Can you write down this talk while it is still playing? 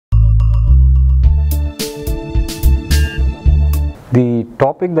The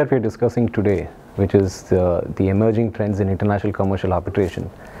topic that we are discussing today, which is the emerging trends in international commercial arbitration,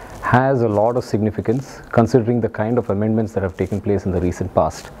 has a lot of significance considering the kind of amendments that have taken place in the recent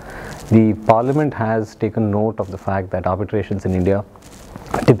past. The Parliament has taken note of the fact that arbitrations in India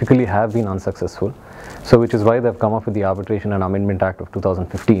typically have been unsuccessful, so which is why they have come up with the Arbitration and Amendment Act of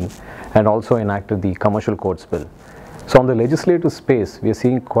 2015 and also enacted the Commercial Courts Bill. So on the legislative space, we are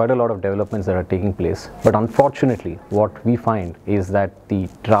seeing quite a lot of developments that are taking place, but unfortunately what we find is that the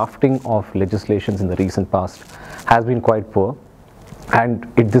drafting of legislations in the recent past has been quite poor, and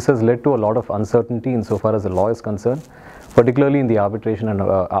this has led to a lot of uncertainty insofar as the law is concerned, particularly in the Arbitration and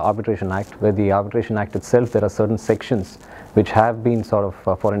Arbitration Act, where the Arbitration Act itself, there are certain sections which have been sort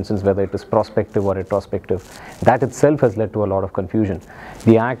of, for instance, whether it is prospective or retrospective, that itself has led to a lot of confusion.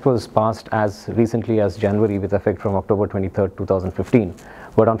 The Act was passed as recently as January with effect from October 23rd, 2015,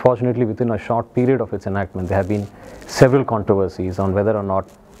 but unfortunately within a short period of its enactment, there have been several controversies on whether or not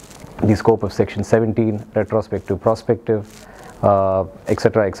the scope of Section 17, retrospective, prospective,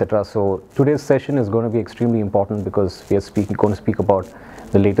 etc., etc. So today's session is going to be extremely important because we are going to speak about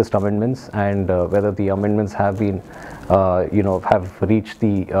the latest amendments and whether the amendments have been, have reached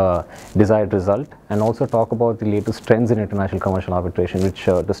the desired result, and also talk about the latest trends in international commercial arbitration, which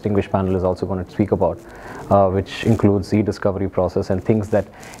distinguished panel is also going to speak about, which includes the discovery process and things that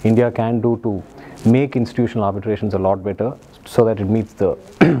India can do to make institutional arbitrations a lot better so that it meets the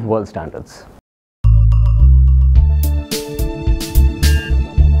world standards.